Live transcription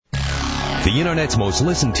the Internet's most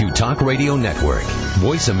listened to talk radio network,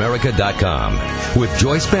 voiceamerica.com, with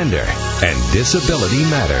Joyce Bender and Disability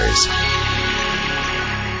Matters.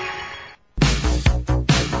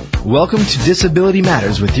 Welcome to Disability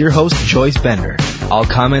Matters with your host, Joyce Bender. All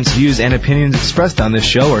comments, views, and opinions expressed on this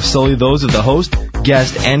show are solely those of the host,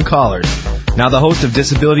 guest, and callers. Now the host of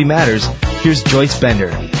Disability Matters, here's Joyce Bender.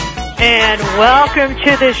 And welcome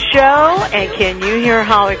to the show, and can you hear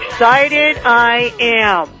how excited I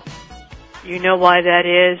am? You know why that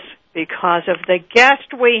is? Because of the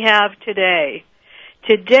guest we have today.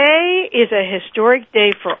 Today is a historic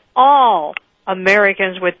day for all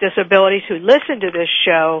Americans with disabilities who listen to this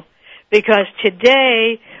show, because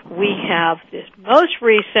today we have this most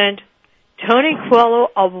recent Tony Coelho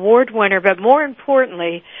Award winner, but more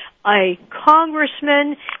importantly, a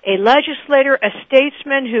congressman, a legislator, a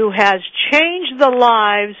statesman who has changed the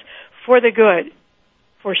lives for the good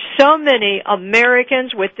for so many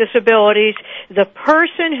Americans with disabilities, the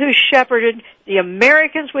person who shepherded the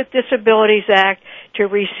Americans with Disabilities Act to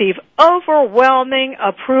receive overwhelming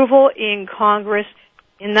approval in Congress,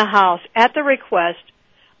 in the House, at the request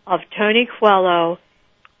of Tony Coelho.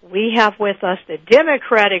 We have with us the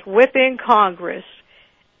Democratic whip in Congress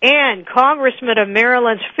and Congressman of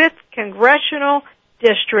Maryland's 5th Congressional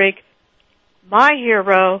District, my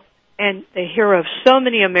hero and the hero of so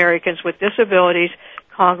many Americans with disabilities,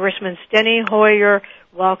 Congressman Steny Hoyer.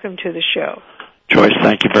 Welcome to the show. Joyce,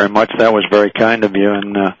 thank you very much. That was very kind of you.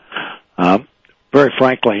 And very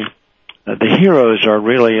frankly, the heroes are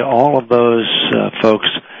really all of those folks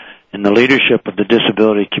in the leadership of the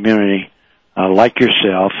disability community, like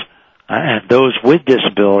yourself, and those with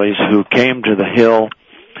disabilities who came to the Hill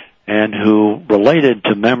and who related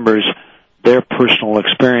to members their personal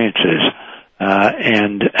experiences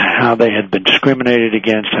and how they had been discriminated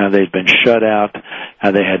against, how they'd been shut out,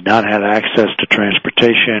 how they had not had access to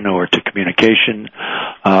transportation or to communication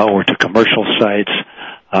or to commercial sites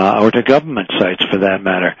or to government sites for that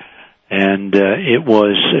matter. And it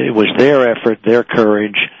was their effort, their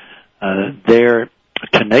courage, their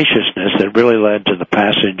tenaciousness that really led to the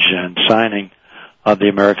passage and signing of the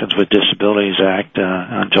Americans with Disabilities Act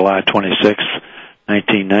on July 26,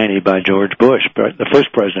 1990 by George Bush, the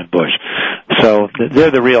first President Bush. So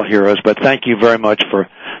they're the real heroes, but thank you very much for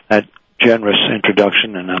that generous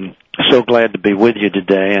introduction, and I'm so glad to be with you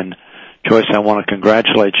today. And Joyce, I want to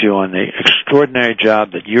congratulate you on the extraordinary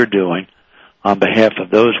job that you're doing on behalf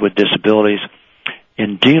of those with disabilities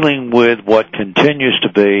in dealing with what continues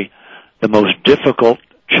to be the most difficult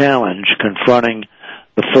challenge confronting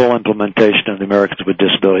the full implementation of the Americans with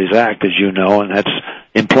Disabilities Act, as you know, and that's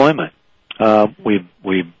employment.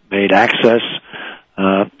 We've made access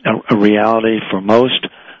a reality for most,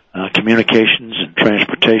 communications and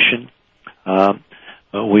transportation.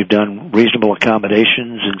 We've done reasonable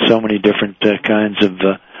accommodations in so many different kinds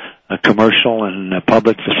of commercial and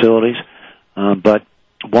public facilities. But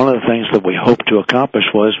one of the things that we hoped to accomplish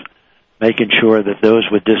was making sure that those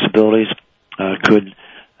with disabilities could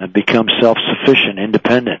become self-sufficient,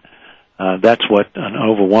 independent. That's what an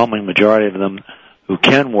overwhelming majority of them who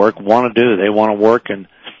can work want to do. They want to work and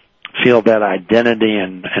feel that identity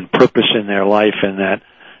and purpose in their life and that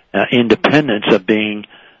independence of being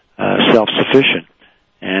self-sufficient.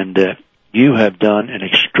 And you have done an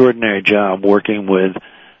extraordinary job working with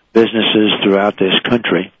businesses throughout this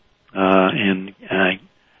country in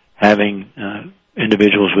having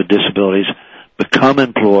individuals with disabilities become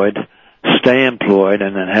employed, stay employed,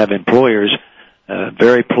 and then have employers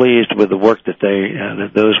very pleased with the work that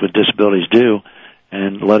that those with disabilities do,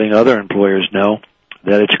 and letting other employers know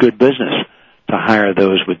that it's good business to hire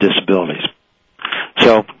those with disabilities.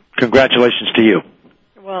 So, congratulations to you.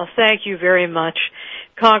 Well, thank you very much,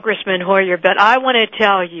 Congressman Hoyer. But I want to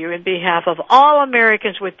tell you, in behalf of all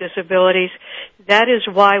Americans with disabilities, that is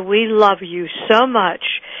why we love you so much.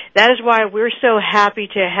 That is why we're so happy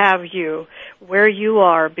to have you where you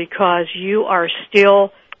are, because you are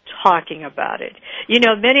still talking about it. You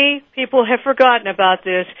know, many people have forgotten about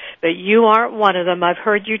this, but you aren't one of them. I've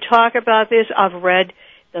heard you talk about this. I've read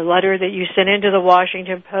the letter that you sent into the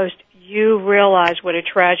Washington Post. You realize what a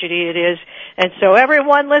tragedy it is. And so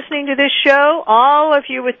everyone listening to this show, all of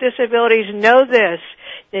you with disabilities, know this,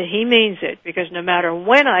 that he means it, because no matter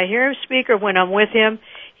when I hear him speak or when I'm with him,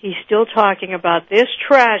 he's still talking about this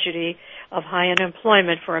tragedy of high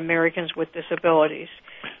unemployment for Americans with disabilities.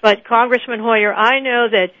 But, Congressman Hoyer, I know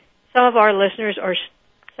that some of our listeners are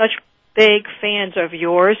such big fans of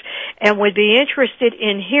yours and would be interested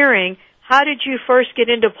in hearing, how did you first get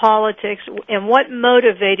into politics and what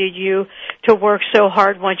motivated you to work so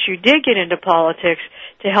hard once you did get into politics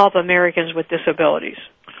to help Americans with disabilities?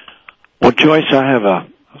 Well, Joyce, I have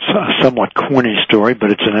a somewhat corny story,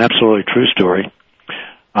 but it's an absolutely true story.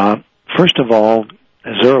 First of all,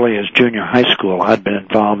 as early as junior high school, I'd been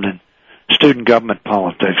involved in student government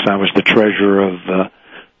politics. I was the treasurer of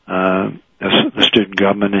the student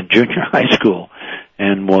government in junior high school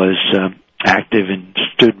and was active in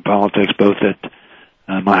student politics both at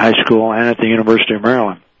my high school and at the University of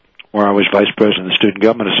Maryland, where I was vice president of the Student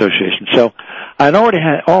Government Association. So I'd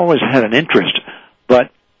always had an interest,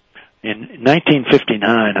 but in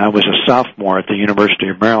 1959, I was a sophomore at the University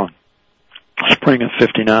of Maryland, spring of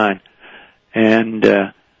 59,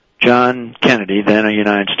 and John Kennedy, then a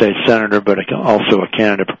United States Senator, but also a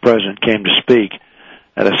candidate for president, came to speak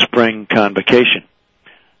at a spring convocation.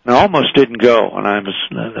 And I almost didn't go,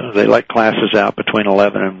 and they let classes out between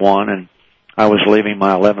 11 and 1, and I was leaving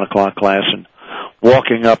my 11 o'clock class and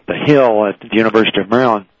walking up the hill at the University of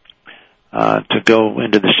Maryland to go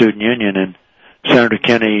into the student union, and Senator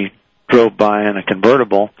Kennedy drove by in a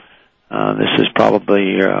convertible. This is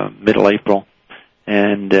probably middle April,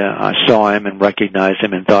 and I saw him and recognized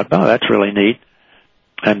him and thought, oh, that's really neat,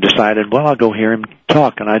 and decided, well, I'll go hear him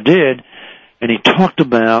talk, and I did. And he talked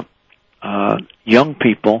about young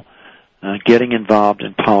people getting involved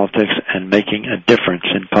in politics and making a difference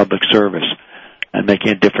in public service and making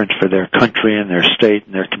a difference for their country and their state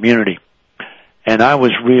and their community. And I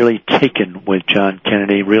was really taken with John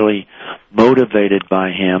Kennedy, really motivated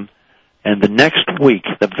by him. And the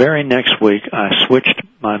very next week, I switched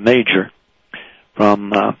my major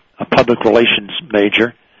from a public relations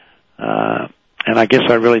major, and I guess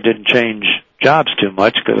I really didn't change jobs too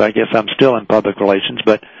much because I guess I'm still in public relations,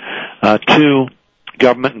 but to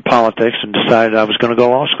government and politics, and decided I was going to go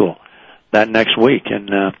to law school that next week,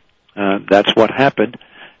 and that's what happened.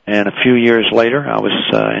 And a few years later, I was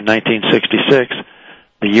in 1966,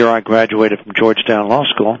 the year I graduated from Georgetown Law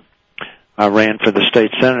School, I ran for the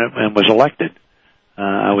state senate and was elected.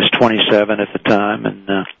 I was 27 at the time, and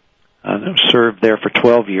I served there for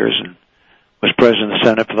 12 years and was president of the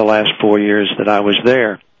Senate for the last 4 years that I was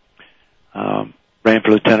there. Ran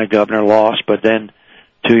for lieutenant governor, lost, but then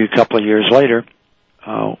a couple of years later,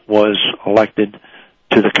 was elected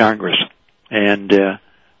to the Congress. And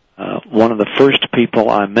one of the first people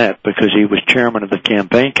I met, because he was chairman of the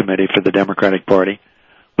campaign committee for the Democratic Party,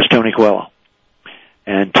 was Tony Coelho.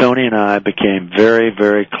 And Tony and I became very,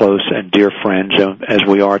 very close and dear friends, as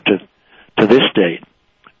we are to this date.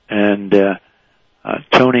 And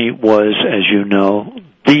Tony was, as you know,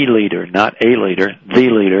 the leader, not a leader, the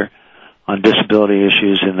leader on disability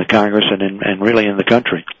issues in the Congress and really in the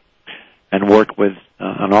country, and worked with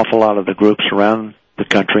an awful lot of the groups around the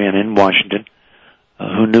country and in Washington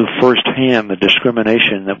who knew firsthand the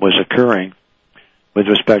discrimination that was occurring with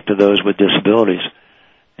respect to those with disabilities.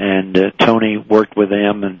 And Tony worked with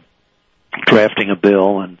them in drafting a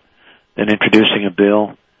bill and then introducing a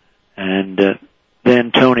bill. And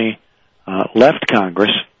then Tony left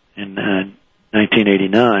Congress in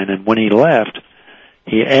 1989, and when he left,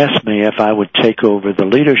 he asked me if I would take over the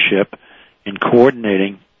leadership in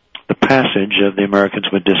coordinating the passage of the Americans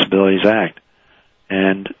with Disabilities Act.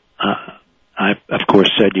 And I, of course,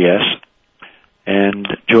 said yes. And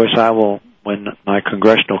Joyce, I will, when my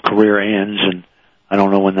congressional career ends, and I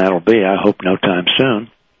don't know when that'll be, I hope no time soon,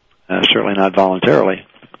 certainly not voluntarily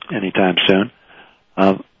anytime soon,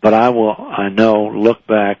 but I know, look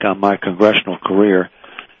back on my congressional career,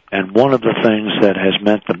 and one of the things that has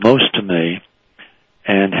meant the most to me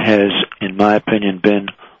and has, in my opinion, been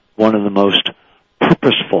one of the most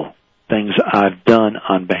purposeful things I've done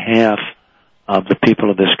on behalf of the people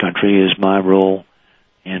of this country is my role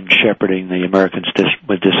in shepherding the Americans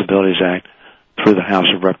with Disabilities Act through the House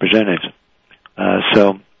of Representatives.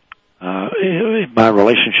 So my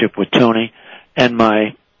relationship with Tony and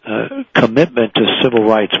my commitment to civil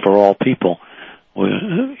rights for all people,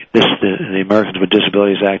 the Americans with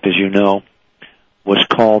Disabilities Act, as you know, was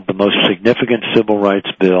called the most significant civil rights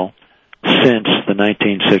bill since the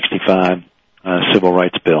 1965 Civil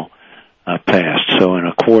Rights Bill passed. So in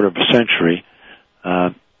a quarter of a century,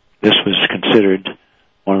 this was considered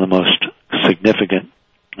one of the most significant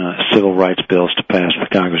civil rights bills to pass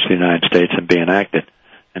the Congress of the United States and be enacted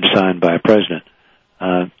and signed by a president.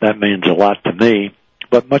 That means a lot to me,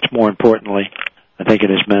 but much more importantly, I think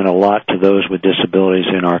it has meant a lot to those with disabilities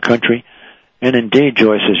in our country, and indeed,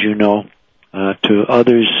 Joyce, as you know, to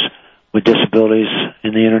others with disabilities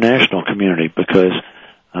in the international community, because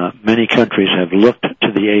many countries have looked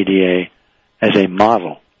to the ADA as a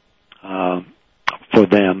model for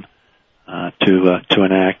them to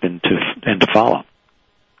enact and to follow.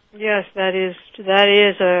 Yes, that is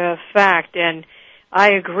a fact, and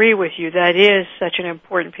I agree with you. That is such an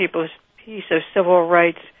important piece of civil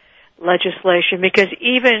rights legislation, because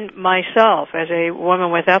even myself, as a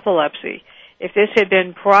woman with epilepsy, if this had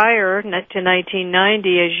been prior to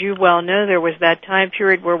 1990, as you well know, there was that time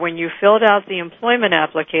period where when you filled out the employment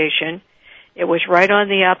application, it was right on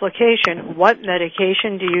the application, what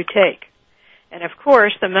medication do you take? And of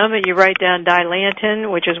course, the moment you write down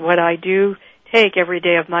Dilantin, which is what I do take every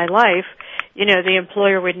day of my life, you know, the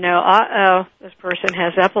employer would know, this person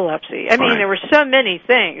has epilepsy. I mean, there were so many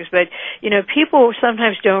things, but, you know, people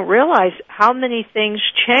sometimes don't realize how many things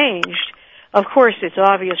changed. Of course, it's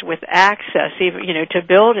obvious with access, even, you know, to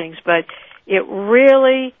buildings, but it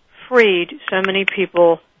really freed so many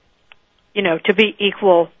people, you know, to be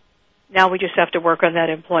equal. Now we just have to work on that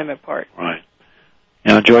employment part. Right.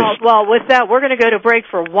 Now, Joyce. Well, with that, we're going to go to break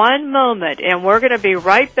for one moment, and we're going to be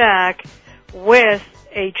right back with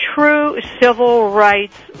a true civil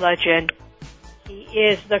rights legend. He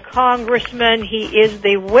is the congressman. He is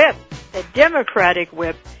the whip, the Democratic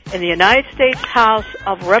whip in the United States House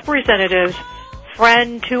of Representatives,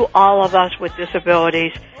 friend to all of us with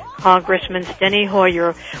disabilities, Congressman Steny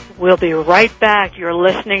Hoyer. We'll be right back. You're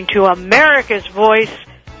listening to America's Voice,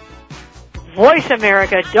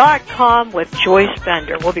 VoiceAmerica.com with Joyce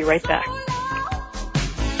Bender. We'll be right back.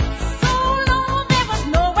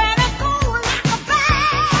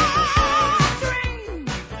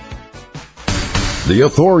 The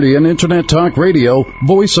authority in Internet Talk Radio,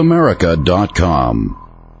 VoiceAmerica.com.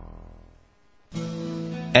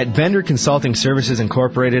 At Bender Consulting Services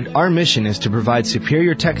Incorporated, our mission is to provide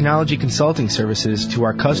superior technology consulting services to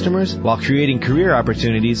our customers while creating career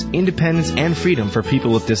opportunities, independence, and freedom for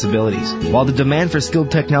people with disabilities. While the demand for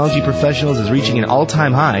skilled technology professionals is reaching an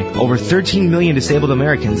all-time high, over 13 million disabled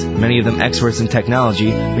Americans, many of them experts in technology,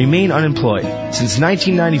 remain unemployed. Since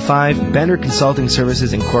 1995, Bender Consulting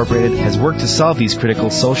Services Incorporated has worked to solve these critical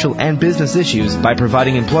social and business issues by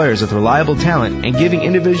providing employers with reliable talent and giving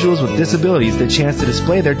individuals with disabilities the chance to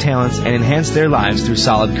display their talents and enhance their lives through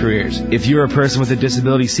solid careers. If you're a person with a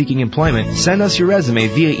disability seeking employment, send us your resume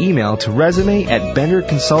via email to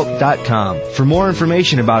resume@benderconsult.com. For more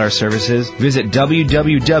information about our services, visit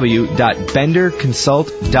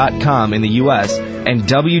www.benderconsult.com in the U.S. and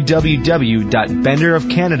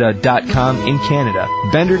www.benderofcanada.com in Canada.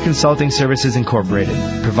 Bender Consulting Services Incorporated,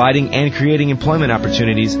 providing and creating employment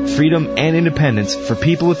opportunities, freedom, and independence for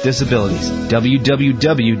people with disabilities.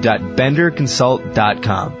 www.benderconsult.com.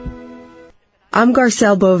 I'm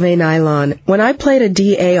Garcelle Beauvais-Nylon. When I played a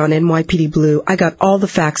DA on NYPD Blue, I got all the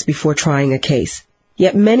facts before trying a case.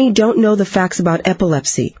 Yet many don't know the facts about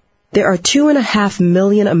epilepsy. There are 2.5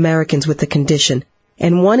 million Americans with the condition,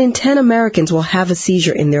 and 1 in 10 Americans will have a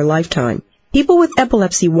seizure in their lifetime. People with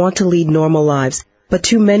epilepsy want to lead normal lives, but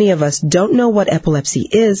too many of us don't know what epilepsy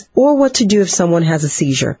is or what to do if someone has a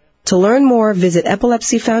seizure. To learn more, visit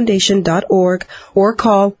epilepsyfoundation.org or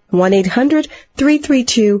call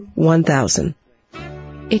 1-800-332-1000.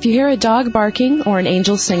 If you hear a dog barking or an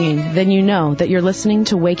angel singing, then you know that you're listening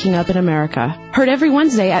to Waking Up in America. Heard every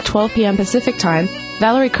Wednesday at 12 p.m. Pacific Time,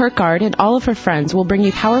 Valerie Kirkgard and all of her friends will bring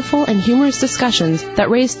you powerful and humorous discussions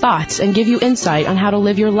that raise thoughts and give you insight on how to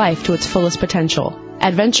live your life to its fullest potential.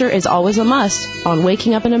 Adventure is always a must on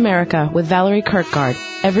Waking Up in America with Valerie Kirkgard,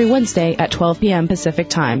 every Wednesday at 12 p.m. Pacific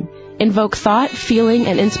Time. Invoke thought, feeling,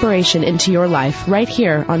 and inspiration into your life right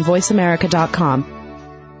here on VoiceAmerica.com.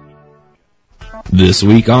 This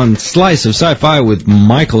week on Slice of Sci-Fi with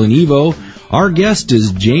Michael and Evo, our guest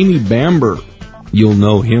is Jamie Bamber. You'll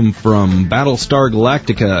know him from Battlestar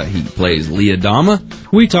Galactica. He plays Lee Adama.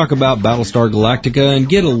 We talk about Battlestar Galactica and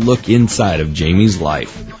get a look inside of Jamie's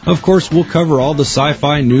life. Of course, we'll cover all the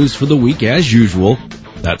sci-fi news for the week as usual.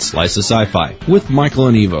 That's Slice of Sci-Fi with Michael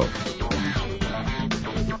and Evo.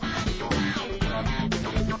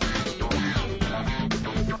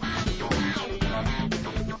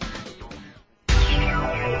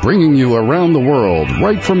 Bringing you around the world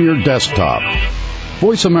right from your desktop.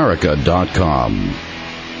 VoiceAmerica.com.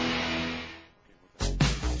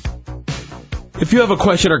 If you have a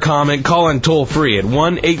question or comment, call in toll-free at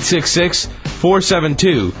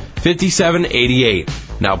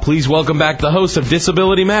 1-866-472-5788. Now, please welcome back the host of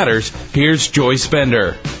Disability Matters. Here's Joyce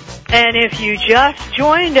Bender. And if you just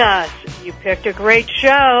joined us, you picked a great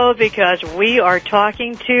show because we are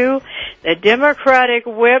talking to the Democratic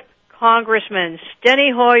whip, Congressman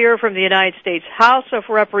Steny Hoyer from the United States House of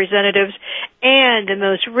Representatives and the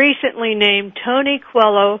most recently named Tony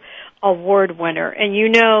Coelho Award winner. And you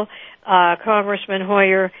know, Congressman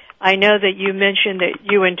Hoyer, I know that you mentioned that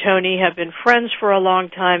you and Tony have been friends for a long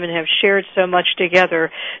time and have shared so much together.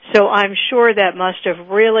 So I'm sure that must have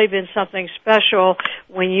really been something special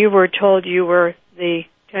when you were told you were the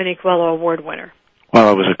Tony Coelho Award winner.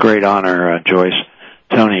 Well, it was a great honor, Joyce,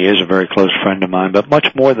 Tony is a very close friend of mine, but much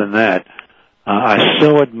more than that, I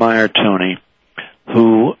so admire Tony,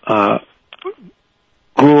 who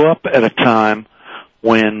grew up at a time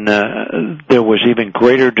when there was even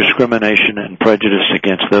greater discrimination and prejudice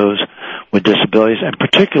against those with disabilities, and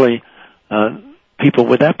particularly people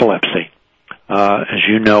with epilepsy. As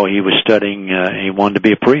you know, he was studying, he wanted to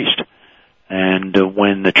be a priest. And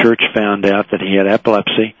when the church found out that he had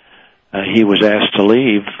epilepsy, he was asked to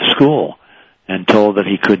leave school and told that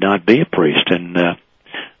he could not be a priest. And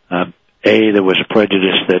there was a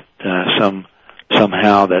prejudice that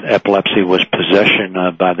somehow that epilepsy was possession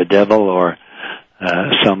by the devil or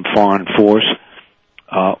some foreign force,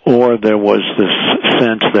 or there was this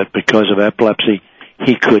sense that because of epilepsy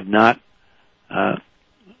he could not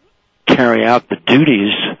carry out the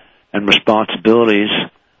duties and responsibilities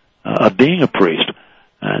of being a priest.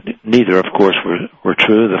 Neither, of course, were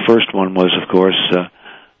true. The first one was, of course,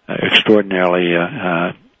 extraordinarily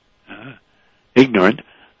ignorant.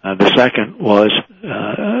 The second was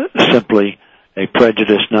simply a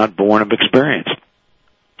prejudice not born of experience.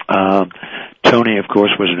 Tony, of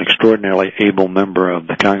course, was an extraordinarily able member of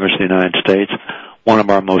the Congress of the United States, one of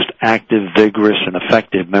our most active, vigorous, and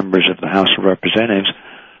effective members of the House of Representatives,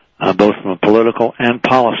 both from a political and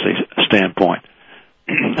policy standpoint.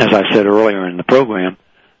 As I said earlier in the program,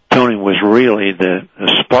 Tony was really the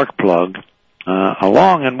spark plug,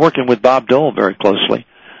 along and working with Bob Dole very closely,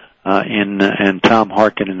 and Tom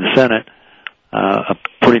Harkin in the Senate,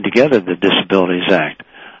 putting together the Disabilities Act.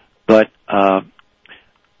 But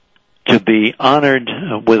to be honored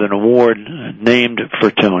with an award named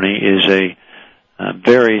for Tony is a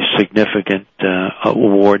very significant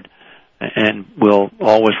award, and will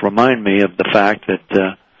always remind me of the fact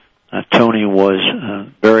that Tony was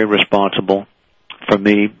very responsible for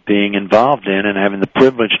me being involved in and having the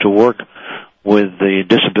privilege to work with the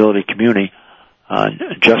disability community.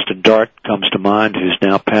 Justin Dart comes to mind, who's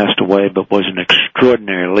now passed away, but was an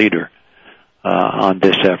extraordinary leader on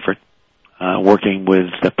this effort, working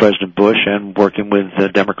with President Bush and working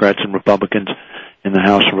with Democrats and Republicans in the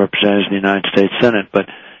House of Representatives in the United States Senate. But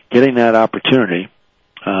getting that opportunity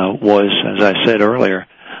was, as I said earlier,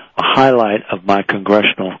 a highlight of my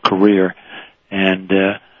congressional career, and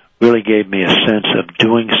really gave me a sense of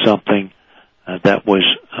doing something that was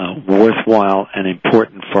worthwhile and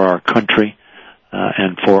important for our country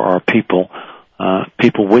and for our people,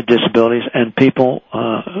 people with disabilities and people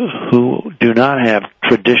who do not have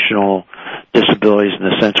traditional disabilities in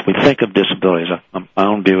the sense we think of disabilities. My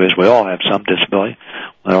own view is we all have some disability.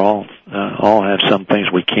 We all have some things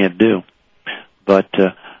we can't do. But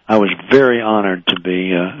I was very honored to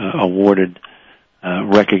be awarded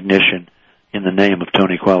recognition in the name of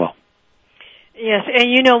Tony Coelho. Yes,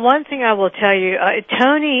 and one thing I will tell you,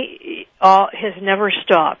 Tony has never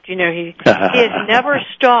stopped. He has never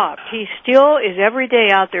stopped. He still is every day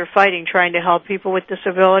out there fighting, trying to help people with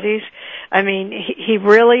disabilities. I mean, he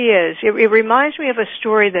really is. It reminds me of a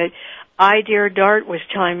story that Dear Dart was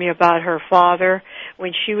telling me about her father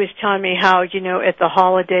when she was telling me how, at the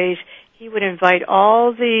holidays, he would invite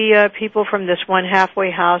all the people from this one halfway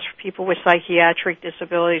house, people with psychiatric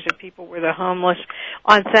disabilities and people with the homeless,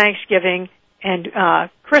 on Thanksgiving and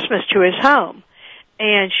Christmas to his home.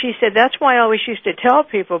 And she said, that's why I always used to tell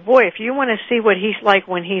people, boy, if you want to see what he's like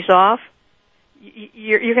when he's off,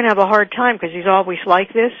 you're going to have a hard time because he's always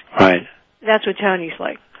like this. Right. That's what Tony's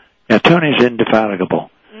like. Yeah, Tony's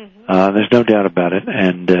indefatigable. Mm-hmm. There's no doubt about it.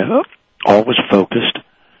 And always focused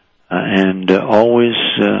and always,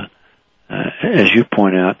 as you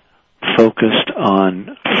point out, focused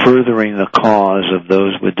on furthering the cause of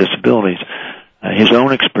those with disabilities. His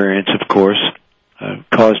own experience, of course,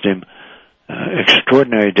 caused him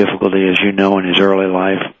extraordinary difficulty, as you know, in his early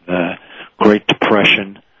life, Great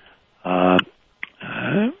Depression,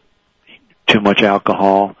 too much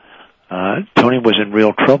alcohol. Tony was in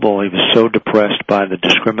real trouble. He was so depressed by the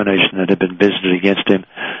discrimination that had been visited against him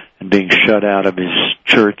and being shut out of his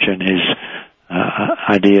church and his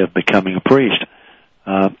idea of becoming a priest.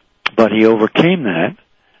 But he overcame that,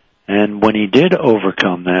 and when he did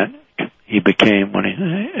overcome that, he became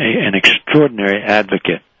an extraordinary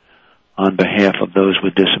advocate on behalf of those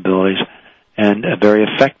with disabilities, and a very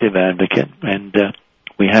effective advocate. And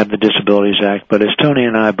we have the Disabilities Act, but as Tony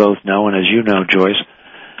and I both know, and as you know, Joyce,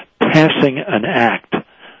 passing an act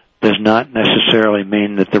does not necessarily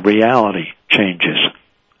mean that the reality changes.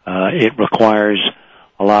 It requires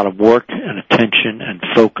a lot of work and attention and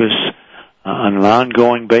focus on an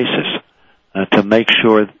ongoing basis to make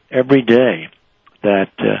sure every day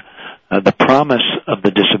that the promise of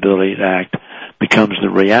the Disabilities Act becomes the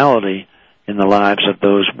reality in the lives of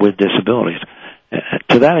those with disabilities.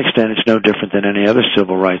 to that extent, it's no different than any other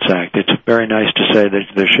Civil Rights Act. It's very nice to say that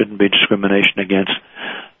there shouldn't be discrimination against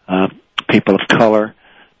people of color,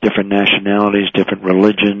 different nationalities, different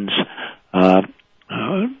religions,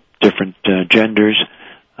 different genders.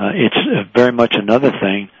 It's very much another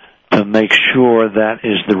thing to make sure that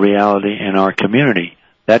is the reality in our community.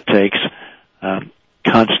 That takes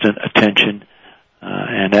constant attention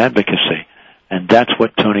and advocacy. And that's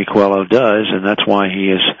what Tony Coelho does, and that's why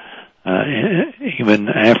he is, even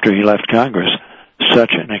after he left Congress,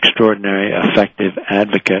 such an extraordinary, effective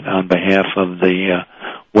advocate on behalf of the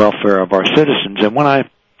welfare of our citizens. And when I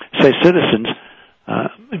say citizens,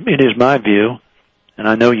 it is my view, and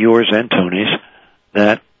I know yours and Tony's,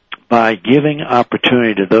 that by giving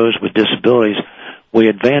opportunity to those with disabilities, we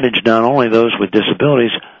advantage not only those with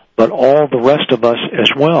disabilities, but all the rest of us as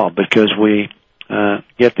well, because we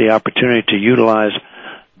get the opportunity to utilize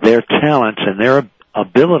their talents and their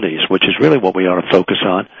abilities, which is really what we ought to focus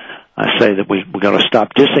on. I say that we got to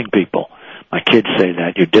stop dissing people. My kids say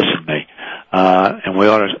that, you're dissing me. And we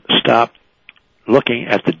ought to stop looking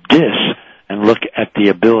at the diss and look at the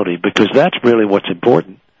ability, because that's really what's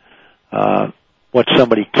important. What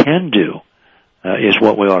somebody can do is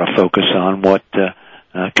what we ought to focus on, what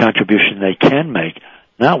contribution they can make.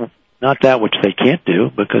 Not that which they can't do,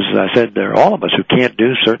 because as I said, there are all of us who can't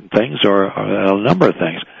do certain things or a number of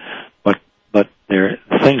things. But there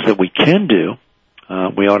are things that we can do.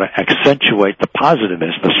 We ought to accentuate the positive,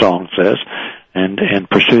 as the song says, and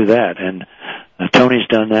pursue that. And Tony's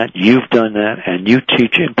done that, you've done that, and you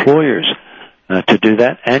teach employers to do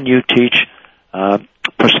that, and you teach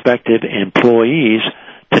prospective employees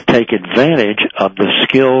to take advantage of the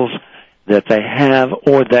skills that they have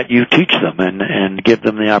or that you teach them, and give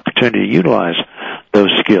them the opportunity to utilize those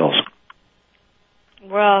skills.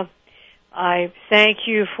 Well, I thank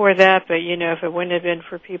you for that, but if it wouldn't have been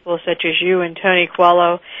for people such as you and Tony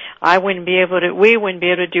Coelho, we wouldn't be able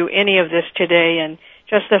to do any of this today, and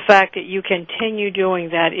just the fact that you continue doing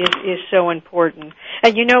that is so important.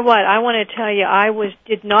 And you know what? I want to tell you, I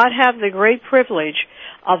did not have the great privilege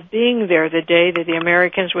of being there the day that the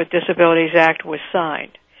Americans with Disabilities Act was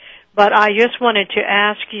signed. But I just wanted to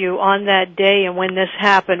ask you, on that day and when this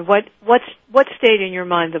happened, what stayed in your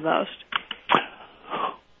mind the most?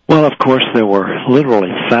 Well, of course, there were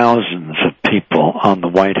literally thousands of people on the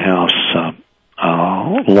White House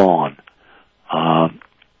lawn,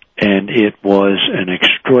 and it was an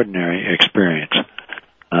extraordinary experience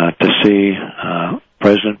to see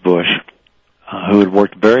President Bush, who had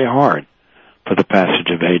worked very hard for the passage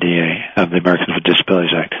of ADA, of the Americans with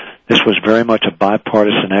Disabilities Act. This was very much a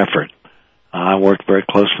bipartisan effort. I worked very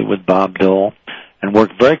closely with Bob Dole and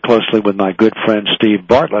worked very closely with my good friend Steve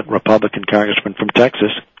Bartlett, Republican congressman from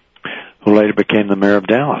Texas, who later became the mayor of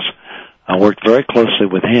Dallas. I worked very closely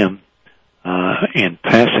with him in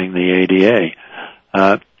passing the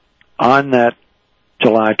ADA. On that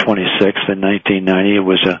July 26th in 1990,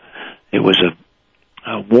 it was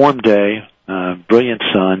a warm day, brilliant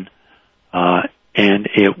sun, and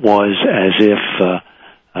it was as if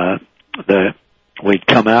we'd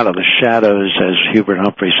come out of the shadows, as Hubert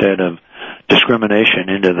Humphrey said, of discrimination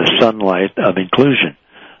into the sunlight of inclusion,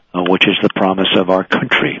 which is the promise of our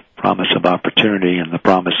country, promise of opportunity, and the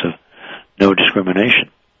promise of no discrimination.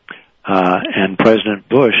 And President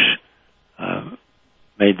Bush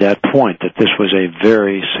made that point, that this was a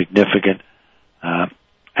very significant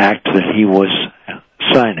act that he was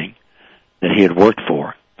signing, that he had worked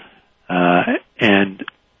for. And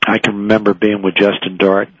I can remember being with Justin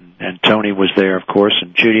Dart, and Tony was there, of course,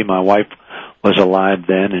 and Judy, my wife, was alive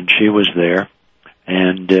then, and she was there.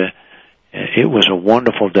 And it was a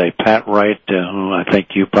wonderful day. Pat Wright, who I think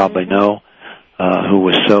you probably know, who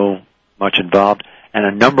was so much involved, and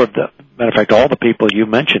a number of matter of fact, all the people you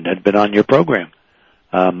mentioned had been on your program.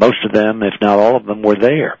 Most of them, if not all of them, were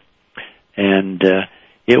there. And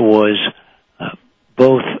it was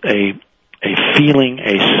both a feeling,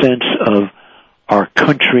 a sense of our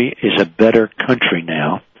country is a better country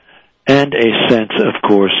now, and a sense, of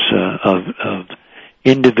course, of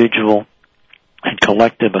individual and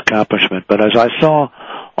collective accomplishment. But as I saw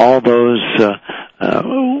all those,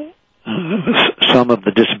 some of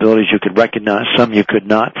the disabilities you could recognize, some you could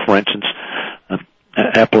not. For instance,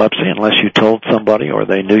 epilepsy, unless you told somebody or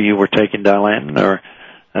they knew you were taking Dilantin, or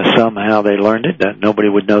somehow they learned it, that nobody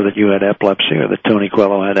would know that you had epilepsy or that Tony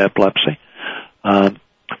Coelho had epilepsy.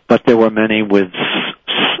 But there were many with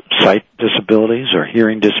sight disabilities or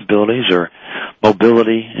hearing disabilities or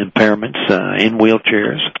mobility impairments in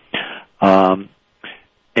wheelchairs.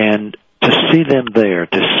 And to see them there,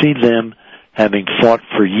 to see them having fought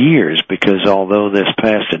for years, because although this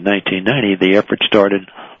passed in 1990, the effort started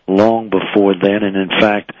long before then, and in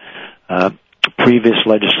fact, previous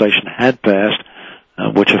legislation had passed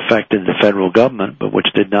which affected the federal government, but which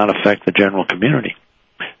did not affect the general community,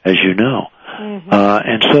 as you know. Mm-hmm.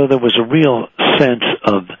 And so there was a real sense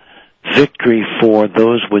of victory for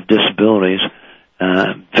those with disabilities,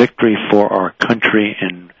 victory for our country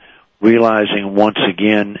in realizing once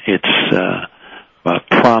again its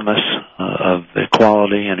promise of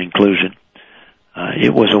equality and inclusion.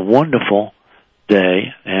 It was a wonderful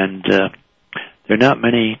day, and there are not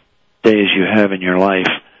many days you have in your life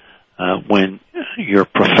when your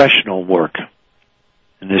professional work,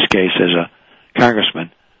 in this case as a congressman,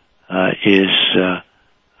 is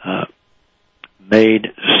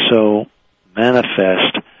made so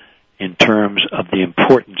manifest in terms of the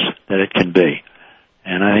importance that it can be.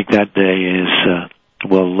 And I think that day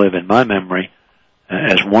will live in my memory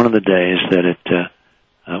as one of the days that it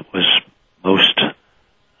was most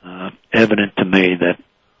evident to me that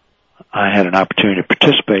I had an opportunity to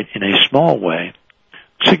participate in a small way,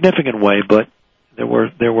 significant way, but there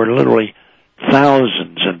were literally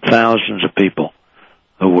thousands and thousands of people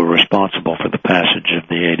who were responsible for the passage of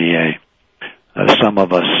the ADA. Some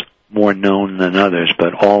of us more known than others,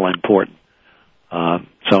 but all important.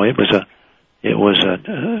 So it was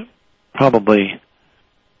probably,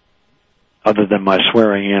 other than my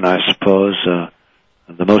swearing in, I suppose,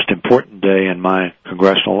 the most important day in my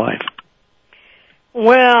congressional life.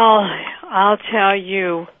 Well, I'll tell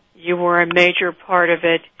you, you were a major part of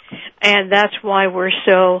it, and that's why we're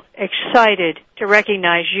so excited to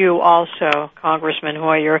recognize you also, Congressman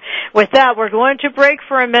Hoyer. With that, we're going to break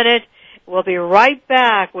for a minute. We'll be right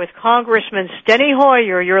back with Congressman Steny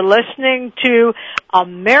Hoyer. You're listening to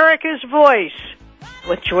America's Voice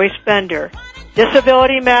with Joyce Bender.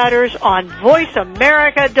 Disability Matters on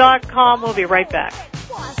VoiceAmerica.com. We'll be right back.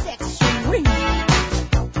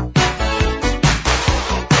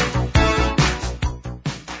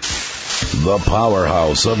 The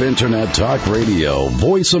powerhouse of Internet Talk Radio,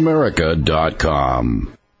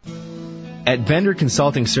 VoiceAmerica.com. At Bender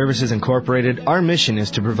Consulting Services Incorporated, our mission is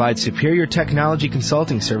to provide superior technology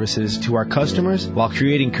consulting services to our customers while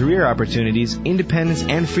creating career opportunities, independence,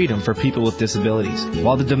 and freedom for people with disabilities.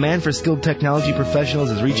 While the demand for skilled technology professionals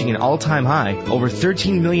is reaching an all-time high, over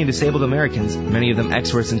 13 million disabled Americans, many of them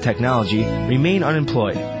experts in technology, remain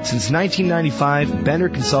unemployed. Since 1995, Bender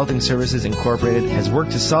Consulting Services Incorporated has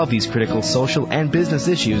worked to solve these critical social and business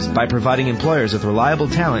issues by providing employers with reliable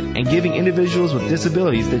talent and giving individuals with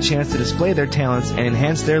disabilities the chance to display their talents and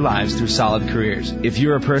enhance their lives through solid careers. If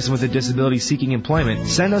you're a person with a disability seeking employment,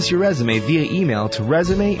 send us your resume via email to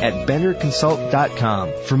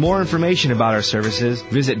resume@benderconsult.com. For more information about our services,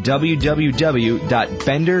 visit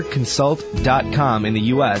www.benderconsult.com in the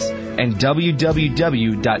U.S. and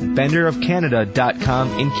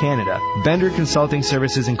www.benderofcanada.com in Canada. Bender Consulting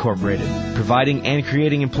Services Incorporated, providing and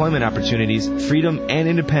creating employment opportunities, freedom, and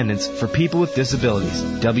independence for people with disabilities.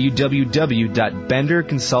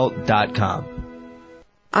 www.benderconsult.com.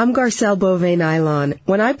 I'm Garcelle Beauvais-Nylon.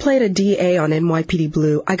 When I played a DA on NYPD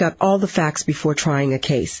Blue, I got all the facts before trying a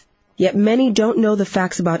case. Yet many don't know the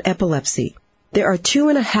facts about epilepsy. There are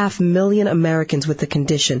 2.5 million Americans with the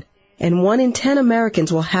condition, and 1 in 10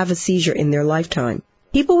 Americans will have a seizure in their lifetime.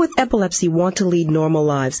 People with epilepsy want to lead normal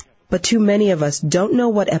lives, but too many of us don't know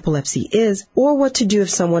what epilepsy is or what to do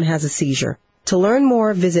if someone has a seizure. To learn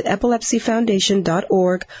more, visit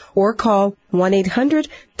epilepsyfoundation.org or call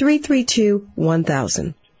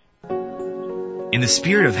 1-800-332-1000. In the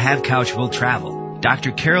spirit of Have Couch Will Travel,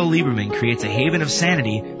 Dr. Carol Lieberman creates a haven of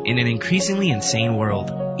sanity in an increasingly insane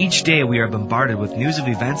world. Each day we are bombarded with news of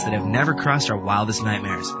events that have never crossed our wildest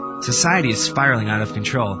nightmares. Society is spiraling out of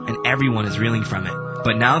control, and everyone is reeling from it.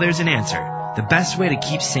 But now there's an answer. The best way to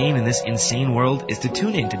keep sane in this insane world is to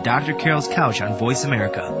tune in to Dr. Carol's Couch on Voice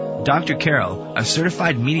America. Dr. Carol, a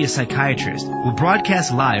certified media psychiatrist, will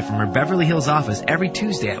broadcast live from her Beverly Hills office every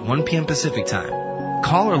Tuesday at 1 p.m. Pacific Time.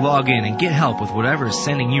 Call or log in and get help with whatever is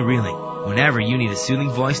sending you reeling, whenever you need a soothing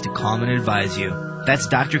voice to calm and advise you. That's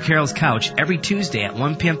Dr. Carol's Couch every Tuesday at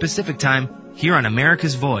 1 p.m. Pacific Time here on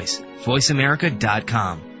America's Voice,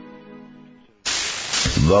 VoiceAmerica.com.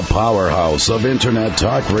 The powerhouse of Internet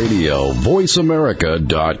Talk Radio,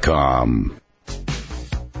 VoiceAmerica.com.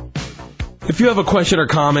 If you have a question or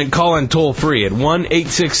comment, call in toll-free at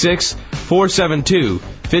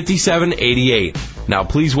 1-866-472-5788. Now,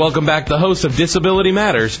 please welcome back the host of Disability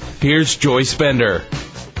Matters. Here's Joyce Bender.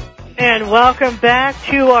 And welcome back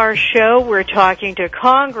to our show. We're talking to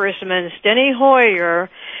Congressman Steny Hoyer,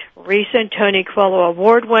 recent Tony Coelho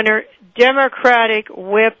Award winner, Democratic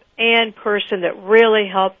whip, and person that really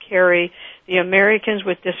helped carry the Americans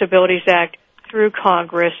with Disabilities Act through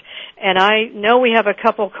Congress. And I know we have a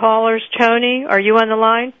couple callers. Tony, are you on the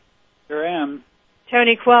line? Sure am.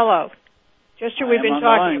 Tony Coelho. Just who we've been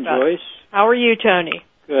talking about. Joyce. How are you, Tony?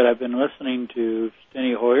 Good. I've been listening to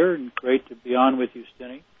Steny Hoyer, and great to be on with you,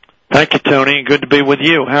 Steny. Thank you, Tony. Good to be with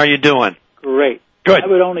you. How are you doing? Great. Good. I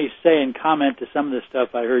would only say and comment to some of the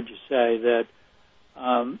stuff I heard you say that,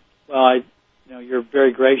 you're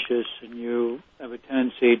very gracious and you have a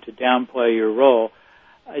tendency to downplay your role.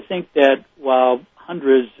 I think that while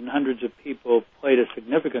hundreds and hundreds of people played a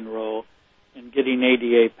significant role in getting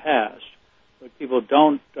ADA passed, what people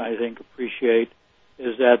don't, I think, appreciate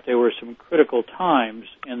is that there were some critical times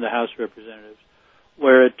in the House of Representatives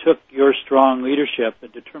where it took your strong leadership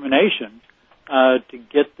and determination to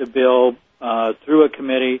get the bill through a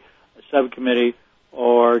committee, a subcommittee,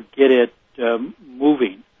 or get it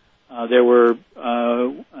moving. There were,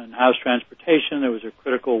 in House Transportation, there was a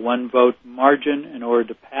critical one-vote margin in order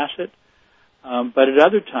to pass it. But at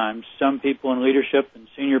other times, some people in leadership and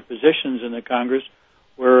senior positions in the Congress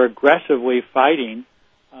were aggressively fighting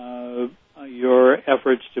your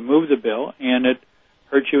efforts to move the bill, and it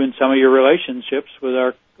hurt you in some of your relationships with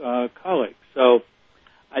our colleagues. So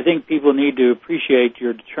I think people need to appreciate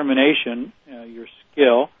your determination, your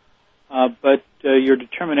skill, but your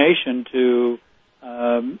determination to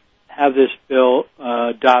have this bill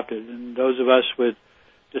adopted. And those of us with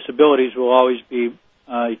disabilities will always be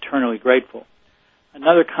eternally grateful.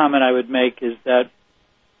 Another comment I would make is that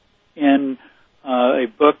in a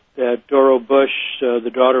book that Doro Bush,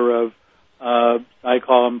 the daughter of, I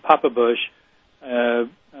call him Papa Bush, a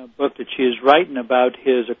book that she is writing about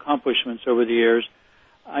his accomplishments over the years,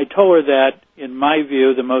 I told her that, in my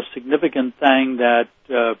view, the most significant thing that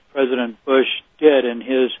President Bush did in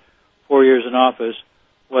his 4 years in office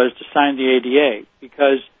was to sign the ADA,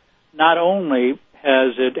 because not only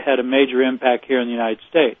has it had a major impact here in the United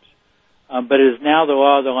States, but it is now the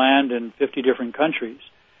law of the land in 50 different countries.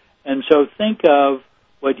 And so think of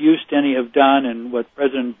what you, Steny, have done and what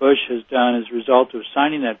President Bush has done as a result of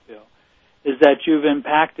signing that bill, is that you've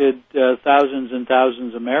impacted thousands and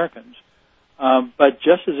thousands of Americans. But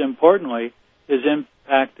just as importantly, has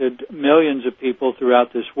impacted millions of people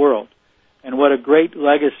throughout this world. And what a great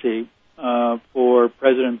legacy for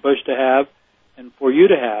President Bush to have and for you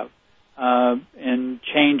to have in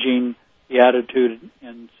changing the attitude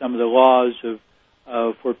and some of the laws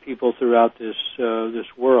for people throughout this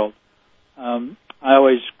world. I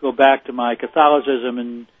always go back to my Catholicism,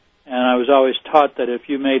 and I was always taught that if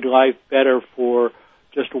you made life better for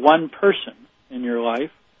just one person in your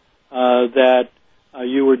life, that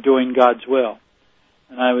you were doing God's will.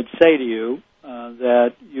 And I would say to you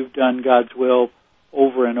that you've done God's will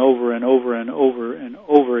over and over and over and over and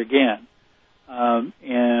over again.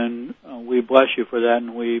 And we bless you for that,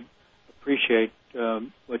 and we appreciate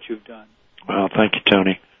what you've done. Well, thank you,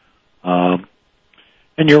 Tony.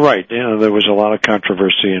 And you're right. There was a lot of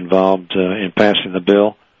controversy involved in passing the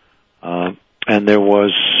bill, and there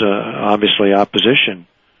was obviously opposition,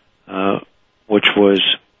 which was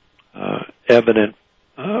evident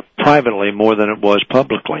privately more than it was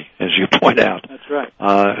publicly, as you point out. That's right.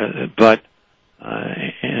 But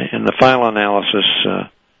in the final analysis,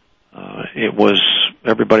 it was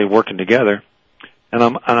everybody working together.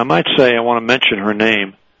 And I might say, I want to mention her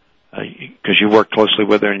name, because you work closely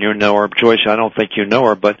with her and you know her. Joyce, I don't think you know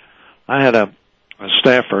her, but I had a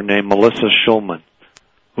staffer named Melissa Schulman,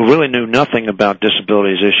 who really knew nothing about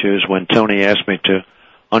disabilities issues when Tony asked me to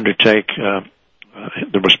undertake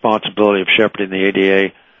the responsibility of shepherding the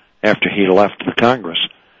ADA after he left the Congress.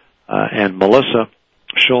 And Melissa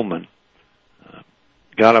Schulman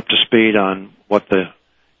got up to speed on what the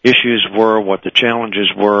issues were, what the challenges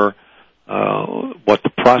were, what the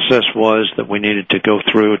process was that we needed to go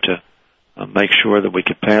through to make sure that we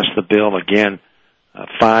could pass the bill. Again,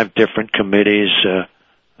 5 different committees,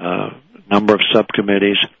 number of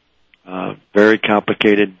subcommittees, very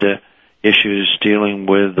complicated issues dealing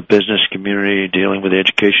with the business community, dealing with the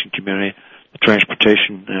education community, the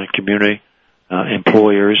transportation community,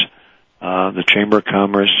 employers, the Chamber of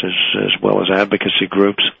Commerce, as well as advocacy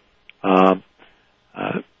groups.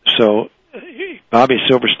 So Bobby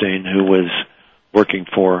Silverstein, who was working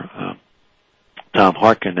for Tom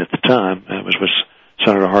Harkin at the time, was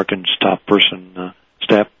Senator Harkin's top person,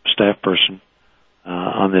 staff person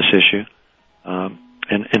on this issue,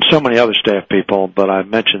 and so many other staff people, but I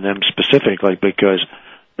mention them specifically because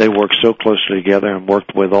they worked so closely together and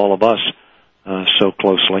worked with all of us so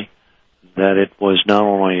closely that it was not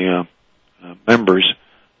only members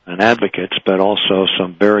and advocates, but also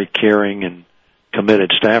some very caring and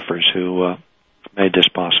committed staffers who made this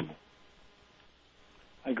possible.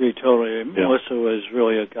 I agree totally. Yeah. Melissa was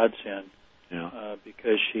really a godsend.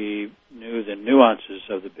 because she knew the nuances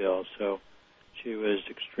of the bill. So she was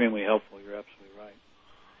extremely helpful. You're absolutely right.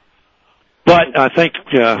 But I think,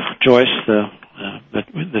 Joyce, the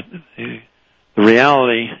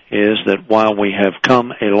reality is that while we have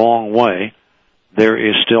come a long way, there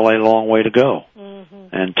is still a long way to go. Mm-hmm.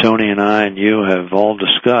 And Tony and I and you have all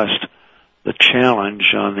discussed the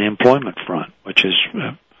challenge on the employment front, which has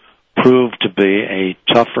proved to be a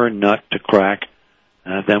tougher nut to crack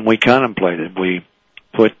than we contemplated. We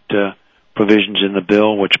put provisions in the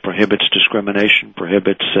bill which prohibits discrimination,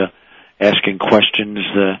 prohibits asking questions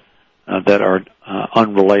that are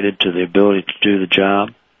unrelated to the ability to do the job,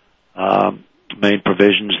 made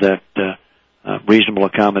provisions that reasonable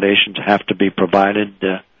accommodations have to be provided,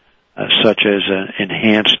 such as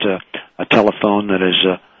enhanced a telephone that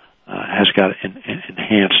has got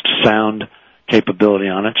enhanced sound capability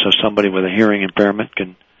on it, so somebody with a hearing impairment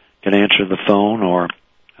can answer the phone, or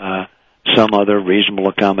some other reasonable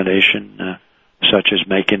accommodation, such as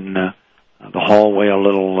making the hallway a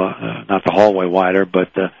little, not the hallway wider,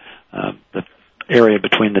 but the area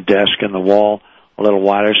between the desk and the wall a little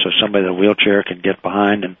wider, so somebody in a wheelchair can get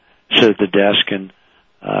behind and sit at the desk and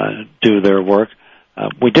do their work.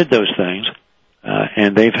 We did those things,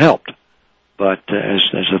 and they've helped. But as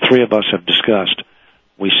the three of us have discussed,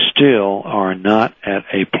 we still are not at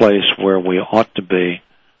a place where we ought to be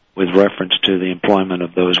with reference to the employment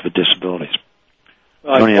of those with disabilities.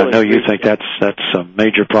 Well, Tony, I know you think that's a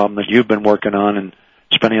major problem that you've been working on and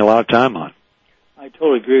spending a lot of time on. I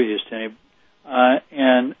totally agree with you, Steny.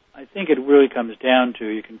 And I think it really comes down to,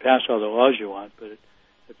 you can pass all the laws you want, but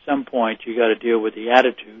at some point you got to deal with the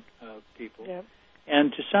attitude of people. Yep.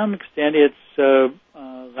 And to some extent it's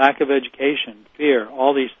lack of education, fear,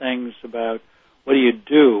 all these things about what do you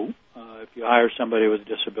do if you hire somebody with a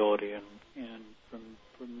disability, and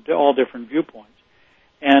from all different viewpoints.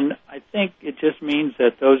 And I think it just means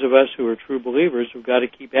that those of us who are true believers have got to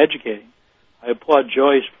keep educating. I applaud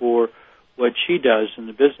Joyce for what she does in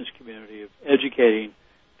the business community of educating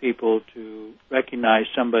people to recognize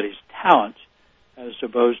somebody's talents as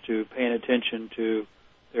opposed to paying attention to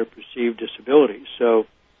their perceived disabilities. So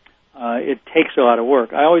it takes a lot of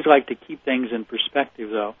work. I always like to keep things in perspective,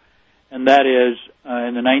 though, and that is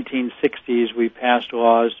in the 1960s we passed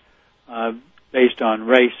laws based on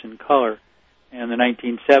race and color. And in the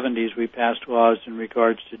 1970s we passed laws in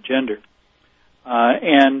regards to gender.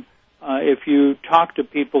 And if you talk to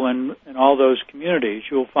people in all those communities,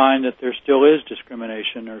 you'll find that there still is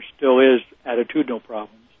discrimination, or still is attitudinal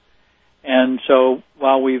problems. And so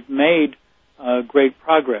while we've made great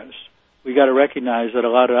progress, we got to recognize that a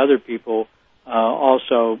lot of other people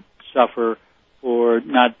also suffer for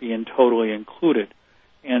not being totally included.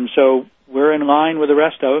 And so we're in line with the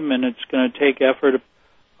rest of them, and it's going to take effort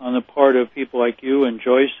on the part of people like you and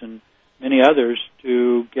Joyce and many others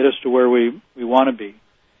to get us to where we want to be.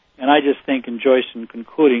 And I just think, and Joyce, in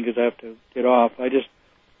concluding, because I have to get off, I just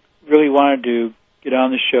really wanted to get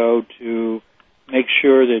on the show to make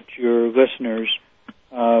sure that your listeners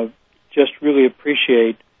just really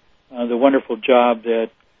appreciate the wonderful job that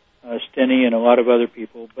Steny and a lot of other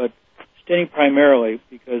people, but Steny primarily,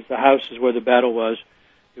 because the House is where the battle was.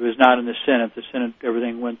 It was not in the Senate. The Senate,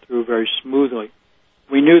 everything went through very smoothly.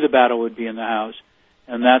 We knew the battle would be in the House,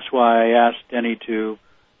 and that's why I asked Steny to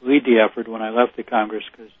lead the effort when I left the Congress,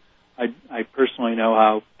 because I personally know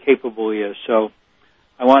how capable he is. So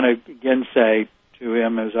I want to again say to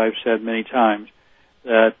him, as I've said many times,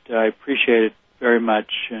 that I appreciate it very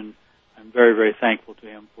much, and I'm very, very thankful to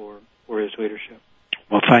him for his leadership.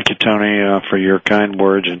 Well, thank you, Tony, for your kind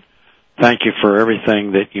words, and thank you for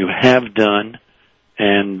everything that you have done,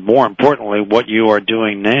 and more importantly, what you are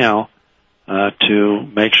doing now to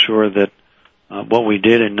make sure that what we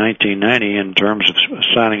did in 1990 in terms of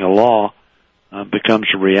signing a law becomes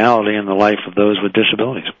a reality in the life of those with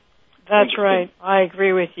disabilities. That's right. I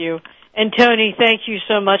agree with you. And Tony, thank you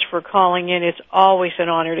so much for calling in. It's always an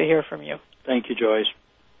honor to hear from you. Thank you, Joyce.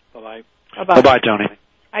 Bye-bye. Bye-bye. Bye-bye, Tony.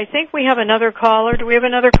 I think we have another caller. Do we have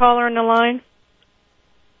another caller on the line?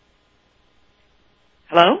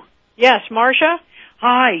 Hello? Yes, Marcia?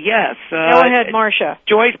 Hi, yes. Go ahead, Marcia.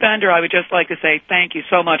 Joyce Bender, I would just like to say thank you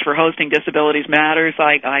so much for hosting Disabilities Matters.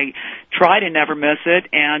 I try to never miss it,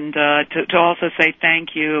 and to also say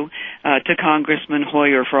thank you to Congressman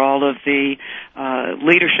Hoyer for all of the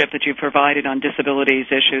leadership that you've provided on disabilities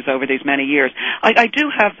issues over these many years. I do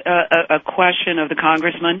have a question of the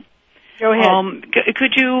Congressman. Go ahead.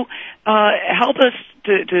 Could you help us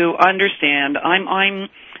to understand? I'm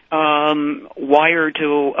wired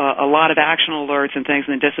to a lot of action alerts and things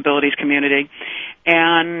in the disabilities community,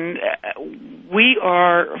 and we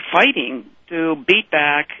are fighting to beat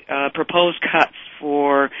back proposed cuts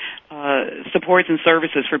for supports and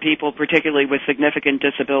services for people, particularly with significant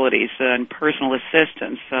disabilities and personal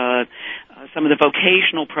assistance. Some of the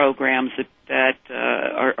vocational programs that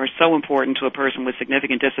are so important to a person with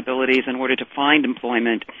significant disabilities in order to find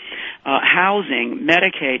employment, housing,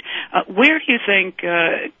 Medicaid. Where do you think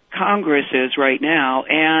Congress is right now,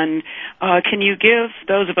 and can you give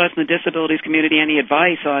those of us in the disabilities community any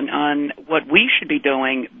advice on what we should be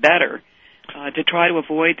doing better to try to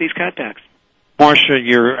avoid these cutbacks? Marcia,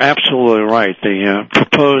 you're absolutely right. The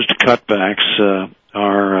proposed cutbacks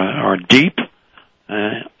are deep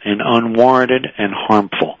and unwarranted and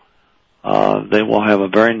harmful. They will have a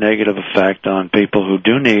very negative effect on people who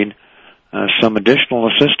do need some additional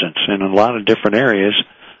assistance in a lot of different areas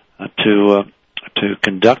to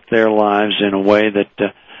conduct their lives in a way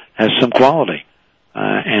that has some quality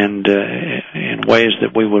and in ways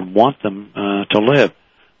that we would want them to live.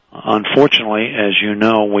 Unfortunately, as you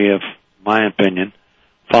know, we have, my opinion,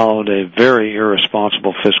 followed a very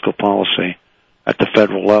irresponsible fiscal policy at the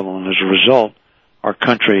federal level, and as a result, our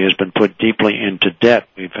country has been put deeply into debt.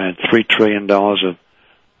 We've had $3 trillion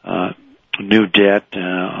of new debt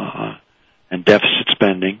and deficit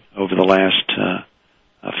spending over the last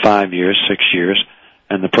 5 years, 6 years,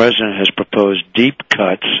 and the President has proposed deep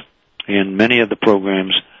cuts in many of the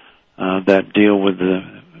programs that deal with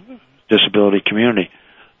the disability community,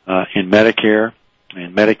 in Medicare,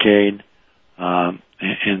 in Medicaid,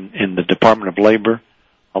 in the Department of Labor.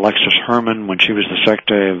 Alexis Herman, when she was the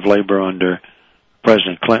Secretary of Labor under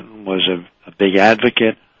President Clinton, was a big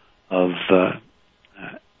advocate of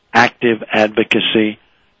active advocacy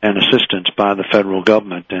and assistance by the federal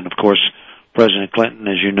government. And, of course, President Clinton,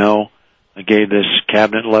 as you know, gave this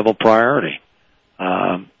cabinet-level priority.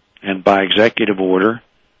 And by executive order,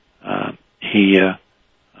 he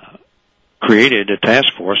created a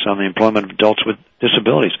task force on the employment of adults with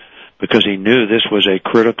disabilities because he knew this was a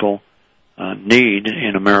critical need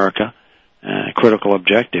in America, a critical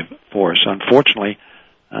objective for us. Unfortunately,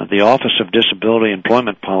 the Office of Disability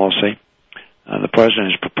Employment Policy, the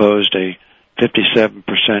President has proposed a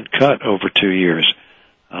 57% cut over 2 years.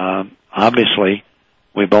 Obviously,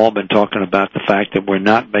 we've all been talking about the fact that we're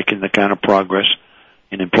not making the kind of progress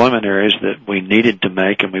in employment areas that we needed to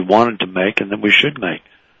make and we wanted to make and that we should make.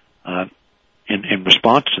 In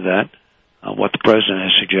response to that, what the President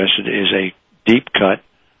has suggested is a deep cut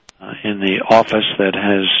in the office that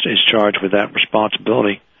is charged with that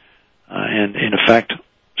responsibility, and in effect,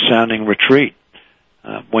 sounding retreat.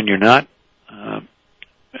 When you're not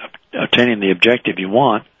attaining the objective you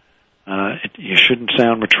want, you shouldn't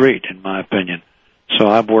sound retreat, in my opinion. So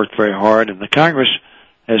I've worked very hard, and the Congress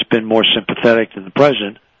has been more sympathetic than the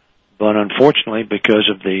President, but unfortunately, because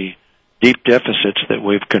of the deep deficits that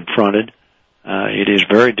we've confronted, it is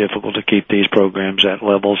very difficult to keep these programs at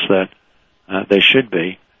levels that they should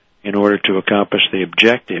be in order to accomplish the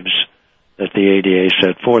objectives that the ADA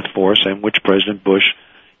set forth for us and which President Bush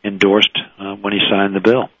endorsed when he signed the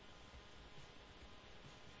bill.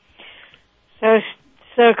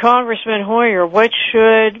 So Congressman Hoyer, what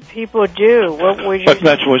should people do? What would you?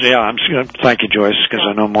 Thank you, Joyce, because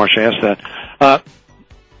I know Marcia asked that.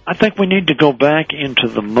 I think we need to go back into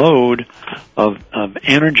the mode of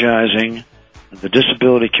energizing the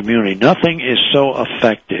disability community. Nothing is so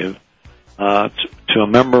effective to a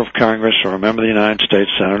member of Congress or a member of the United States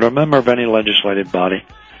Senate or a member of any legislative body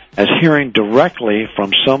as hearing directly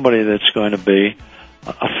from somebody that's going to be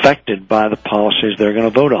affected by the policies they're going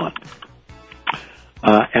to vote on.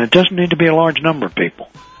 And it doesn't need to be a large number of people.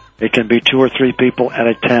 It can be 2 or 3 people at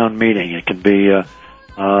a town meeting. It can be,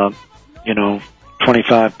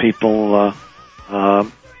 25 people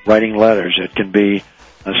writing letters. It can be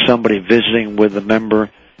somebody visiting with a member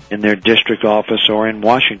in their district office or in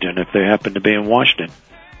Washington, if they happen to be in Washington,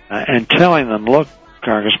 and telling them, look,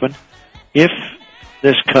 Congressman, if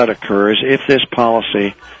this cut occurs, if this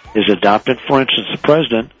policy is adopted, for instance,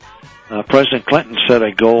 President Clinton set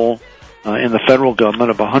a goal in the federal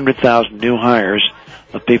government of 100,000 new hires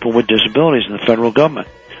of people with disabilities in the federal government.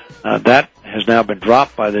 That has now been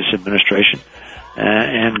dropped by this administration,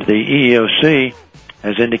 and the EEOC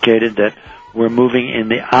has indicated that we're moving in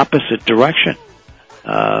the opposite direction.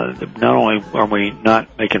 Not only are we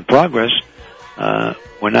not making progress,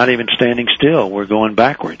 we're not even standing still. We're going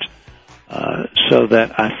backwards. So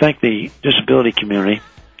that I think the disability community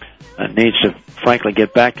needs to, frankly,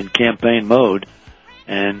 get back in campaign mode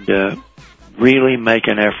and really make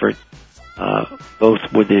an effort, both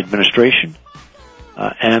with the administration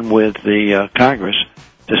and with the Congress,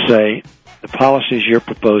 to say the policies you're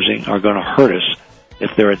proposing are going to hurt us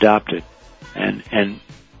if they're adopted, and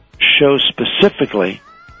show specifically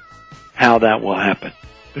how that will happen.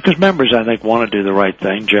 Because members, I think, want to do the right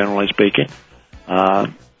thing, generally speaking.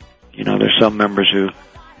 There's some members who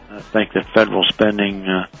think that federal spending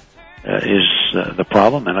is the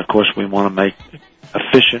problem, and of course we want to make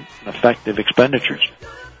efficient and effective expenditures.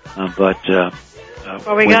 But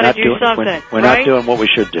we got to do something. We're not doing what we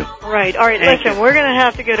should do. Right. All right, listen, we're going to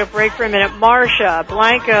have to go to break for a minute. Marcia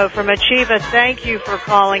Blanco from Achieva, thank you for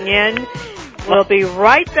calling in. We'll be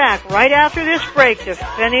right back right after this break to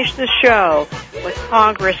finish the show with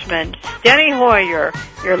Congressman Steny Hoyer.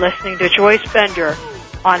 You're listening to Joyce Bender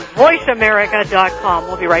on VoiceAmerica.com.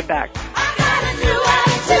 We'll be right back.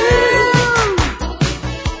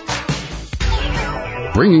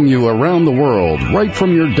 Bringing you around the world right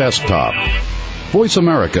from your desktop.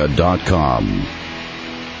 VoiceAmerica.com.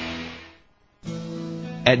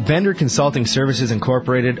 At Bender Consulting Services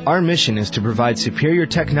Incorporated, our mission is to provide superior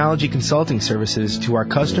technology consulting services to our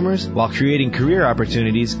customers while creating career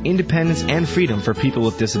opportunities, independence, and freedom for people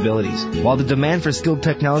with disabilities. While the demand for skilled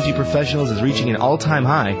technology professionals is reaching an all-time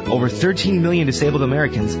high, over 13 million disabled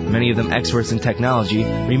Americans, many of them experts in technology,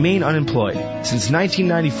 remain unemployed. Since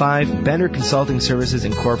 1995, Bender Consulting Services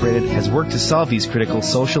Incorporated has worked to solve these critical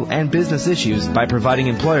social and business issues by providing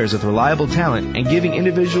employers with reliable talent and giving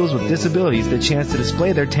individuals with disabilities the chance to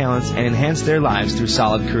display their talents and enhance their lives through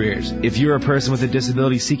solid careers. If you're a person with a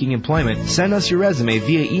disability seeking employment, send us your resume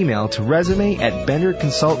via email to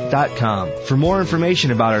resume@benderconsult.com. For more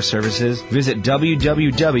information about our services, visit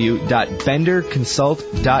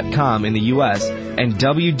www.benderconsult.com in the U.S. and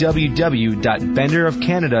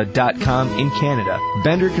www.benderofcanada.com in Canada.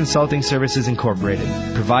 Bender Consulting Services Incorporated,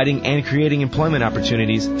 providing and creating employment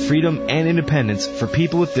opportunities, freedom, and independence for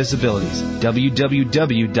people with disabilities.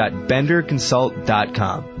 www.benderconsult.com.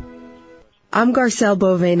 I'm Garcelle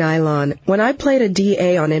Beauvais-Nylon. When I played a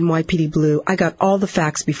DA on NYPD Blue, I got all the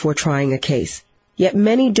facts before trying a case. Yet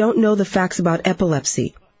many don't know the facts about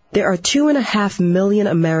epilepsy. There are 2.5 million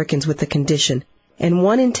Americans with the condition, and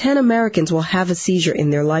 1 in 10 Americans will have a seizure in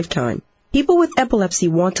their lifetime. People with epilepsy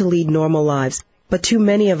want to lead normal lives, but too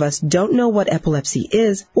many of us don't know what epilepsy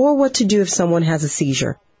is or what to do if someone has a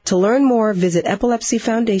seizure. To learn more, visit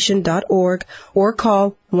epilepsyfoundation.org or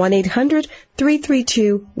call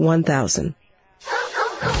 1-800-332-1000.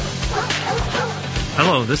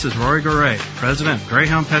 Hello, this is Rory Garay, President of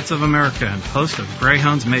Greyhound Pets of America and host of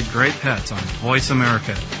Greyhounds Make Great Pets on Voice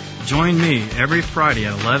America. Join me every Friday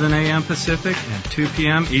at 11 a.m. Pacific and 2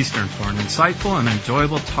 p.m. Eastern for an insightful and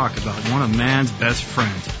enjoyable talk about one of man's best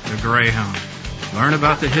friends, the Greyhound. Learn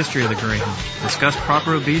about the history of the Greyhound, discuss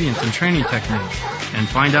proper obedience and training techniques, and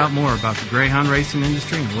find out more about the Greyhound racing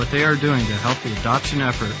industry and what they are doing to help the adoption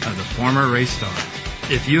effort of the former race dogs.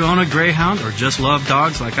 If you own a Greyhound or just love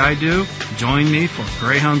dogs like I do, join me for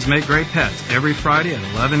Greyhounds Make Great Pets every Friday at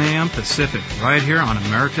 11 a.m. Pacific, right here on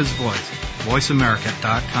America's Voice,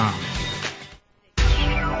 VoiceAmerica.com.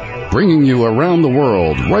 Bringing you around the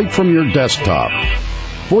world right from your desktop.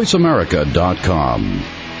 VoiceAmerica.com.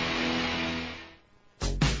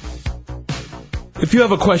 If you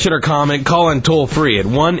have a question or comment, call in toll-free at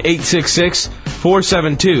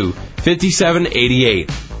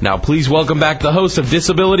 1-866-472-5788. Now, please welcome back the host of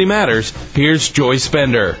Disability Matters. Here's Joyce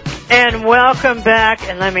Bender. And welcome back.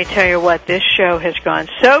 And let me tell you what, this show has gone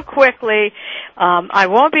so quickly. I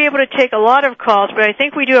won't be able to take a lot of calls, but I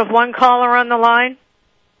think we do have one caller on the line.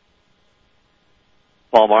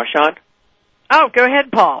 Paul Marchand? Oh, go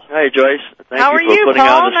ahead, Paul. Hey, Joyce. Thank How you are for you, putting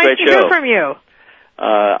Paul? on this great nice to show. hear from you.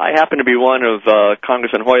 I happen to be one of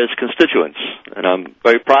Congressman Hoyer's constituents, and I'm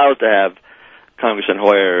very proud to have Congressman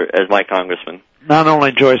Hoyer as my congressman. Not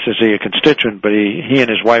only, Joyce, is he a constituent, but he and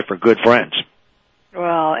his wife are good friends.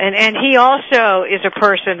 Well, and he also is a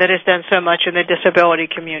person that has done so much in the disability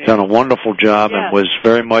community. Done a wonderful job, yes. And was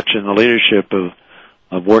very much in the leadership of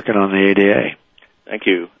working on the ADA. Thank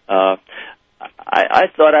you. I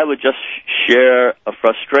thought I would just share a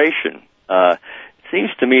frustration. It seems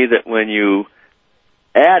to me that when you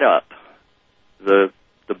add up the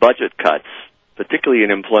budget cuts, particularly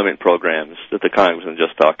in employment programs that the Congressman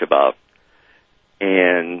just talked about,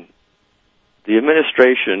 and the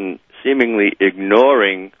administration seemingly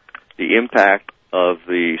ignoring the impact of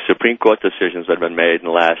the Supreme Court decisions that have been made in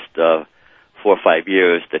the last 4 or 5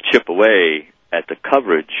 years to chip away at the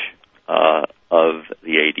coverage of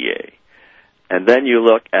the ADA. And then you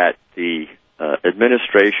look at the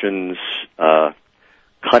administration's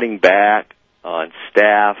cutting back on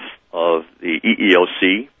staff of the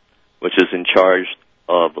EEOC, which is in charge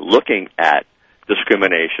of looking at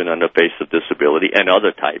discrimination on the basis of disability and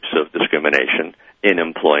other types of discrimination in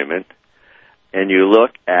employment, and you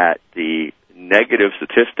look at the negative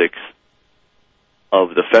statistics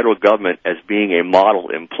of the federal government as being a model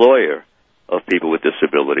employer of people with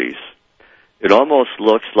disabilities. It almost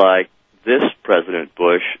looks like this President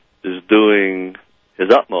Bush is doing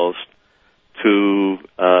his utmost to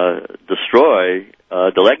destroy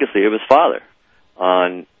the legacy of his father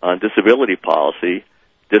on disability policy,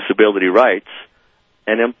 disability rights,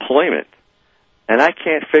 and employment. And I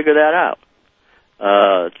can't figure that out.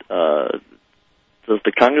 Does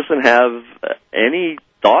the congressman have any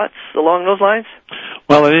thoughts along those lines?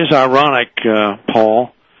 Well, it is ironic,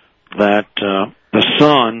 Paul, that the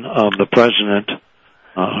son of the president,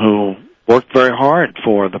 who worked very hard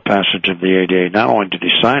for the passage of the ADA, not only did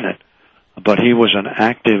he sign it, but he was an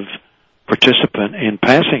active participant in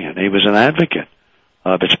passing it. He was an advocate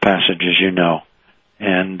of its passage, as you know.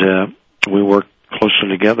 And we worked closely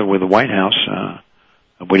together with the White House.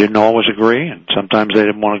 We didn't always agree, and sometimes they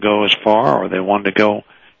didn't want to go as far, or they wanted to go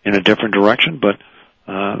in a different direction, but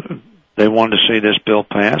they wanted to see this bill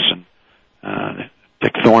pass, and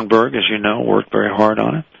Dick Thornburg, as you know, worked very hard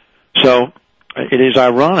on it. So it is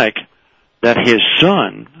ironic that his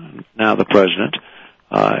son, now the president,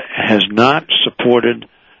 has not supported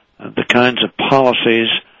the kinds of policies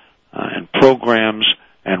and programs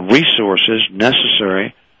and resources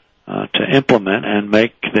necessary to implement and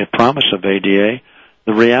make the promise of ADA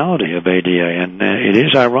the reality of ADA. And it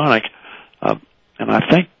is ironic, and I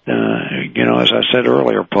think, as I said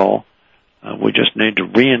earlier, Paul, we just need to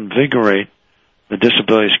reinvigorate the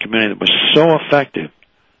disabilities community that was so effective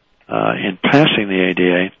in passing the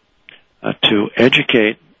ADA to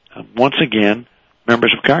educate, once again,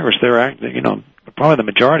 members of Congress. They're, probably the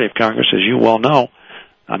majority of Congress, as you well know,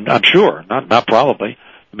 I'm sure, not probably,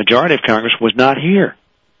 the majority of Congress was not here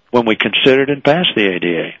when we considered and passed the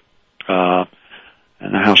ADA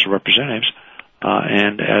in the House of Representatives.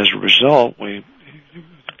 And as a result, we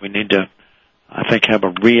need to, I think, have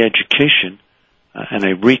a re-education and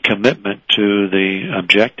a recommitment to the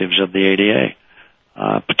objectives of the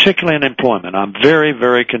ADA, particularly in employment. I'm very,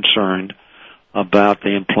 very concerned about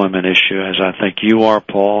the employment issue, as I think you are,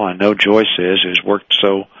 Paul. I know Joyce is, who's worked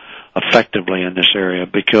so effectively in this area,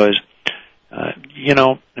 because,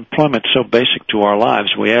 employment's so basic to our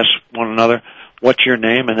lives. We ask one another, what's your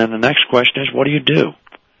name? And then the next question is, what do you do?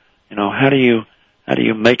 How do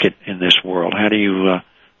you make it in this world? How do you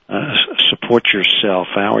support yourself?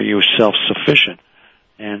 How are you self-sufficient?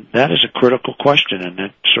 And that is a critical question, and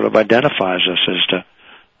it sort of identifies us as to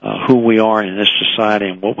who we are in this society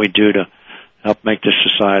and what we do to help make this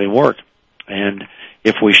society work. And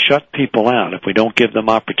if we shut people out, if we don't give them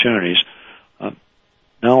opportunities,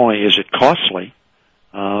 not only is it costly,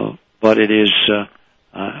 but it is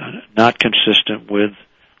not consistent with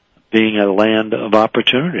being a land of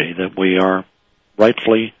opportunity that we are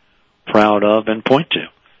rightfully proud of and point to.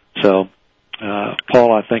 So,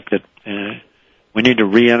 Paul, I think that we need to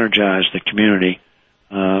re-energize the community,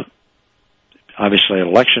 obviously at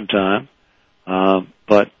election time,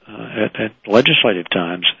 but at legislative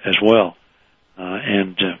times as well.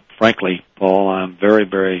 And frankly, Paul, I'm very,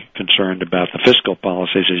 very concerned about the fiscal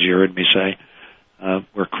policies, as you heard me say.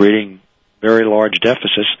 We're creating very large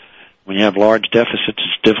deficits. When you have large deficits,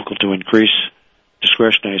 it's difficult to increase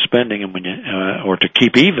discretionary spending, and or to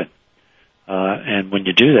keep even. And when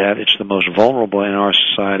you do that, it's the most vulnerable in our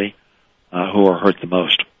society who are hurt the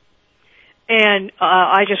most. And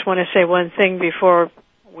I just want to say one thing before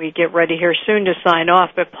we get ready here soon to sign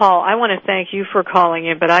off. But, Paul, I want to thank you for calling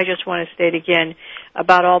in, but I just want to state again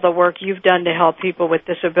about all the work you've done to help people with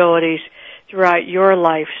disabilities throughout your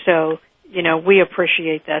life. So, we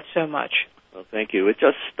appreciate that so much. Well, thank you. It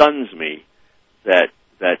just stuns me that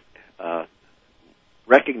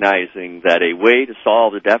recognizing that a way to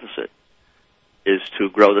solve the deficit is to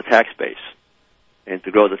grow the tax base. And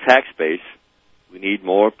to grow the tax base, we need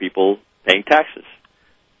more people paying taxes.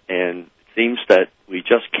 And it seems that we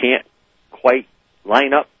just can't quite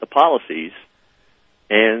line up the policies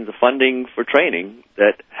and the funding for training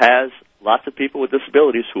that has lots of people with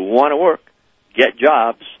disabilities who want to work, get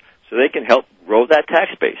jobs, so they can help grow that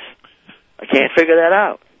tax base. I can't figure that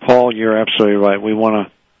out. Paul, you're absolutely right. We want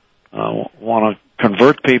to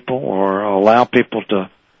convert people or allow people to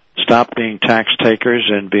stop being tax takers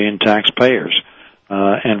and being taxpayers.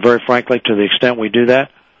 And very frankly, to the extent we do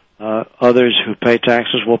that, others who pay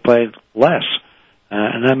taxes will pay less.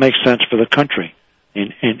 And that makes sense for the country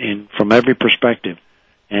from every perspective.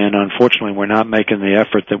 And unfortunately, we're not making the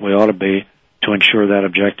effort that we ought to be to ensure that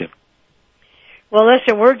objective. Well,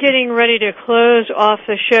 listen, we're getting ready to close off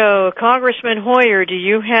the show. Congressman Hoyer, do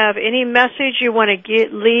you have any message you want to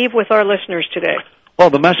leave with our listeners today? Well,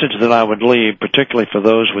 the message that I would leave, particularly for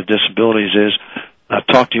those with disabilities, is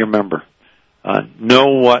talk to your member. Know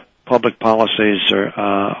what public policies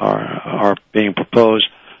are being proposed.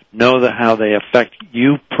 know how they affect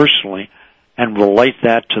you personally, and relate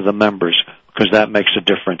that to the members, because that makes a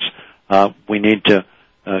difference. We need to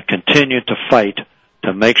continue to fight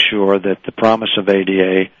to make sure that the promise of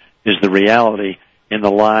ADA is the reality in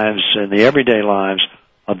the lives, in the everyday lives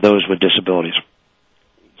of those with disabilities.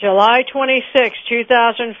 July 26,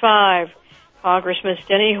 2005, Congressman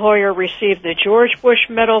Steny Hoyer received the George Bush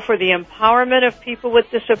Medal for the Empowerment of People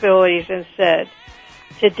with Disabilities and said,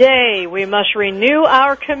 "Today we must renew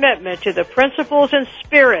our commitment to the principles and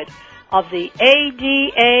spirit of the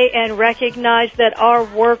ADA and recognize that our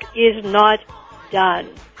work is not done.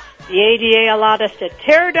 The ADA allowed us to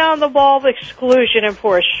tear down the wall of exclusion and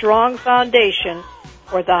pour a strong foundation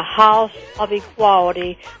for the house of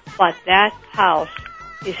equality, but that house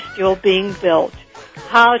is still being built."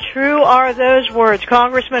 How true are those words?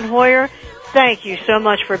 Congressman Hoyer, thank you so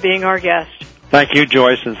much for being our guest. Thank you,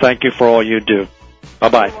 Joyce, and thank you for all you do.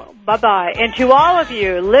 Bye-bye. Bye-bye. And to all of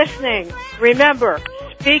you listening, remember,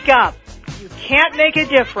 speak up. You can't make a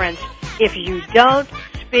difference if you don't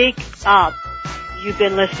speak up. You've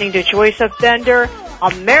been listening to Joyce of Bender,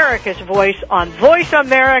 America's Voice on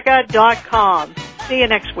VoiceAmerica.com. See you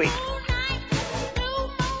next week.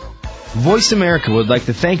 Voice America would like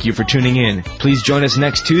to thank you for tuning in. Please join us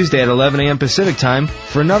next Tuesday at 11 a.m. Pacific Time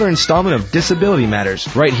for another installment of Disability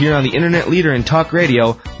Matters, right here on the Internet leader in talk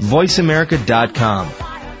radio, VoiceAmerica.com.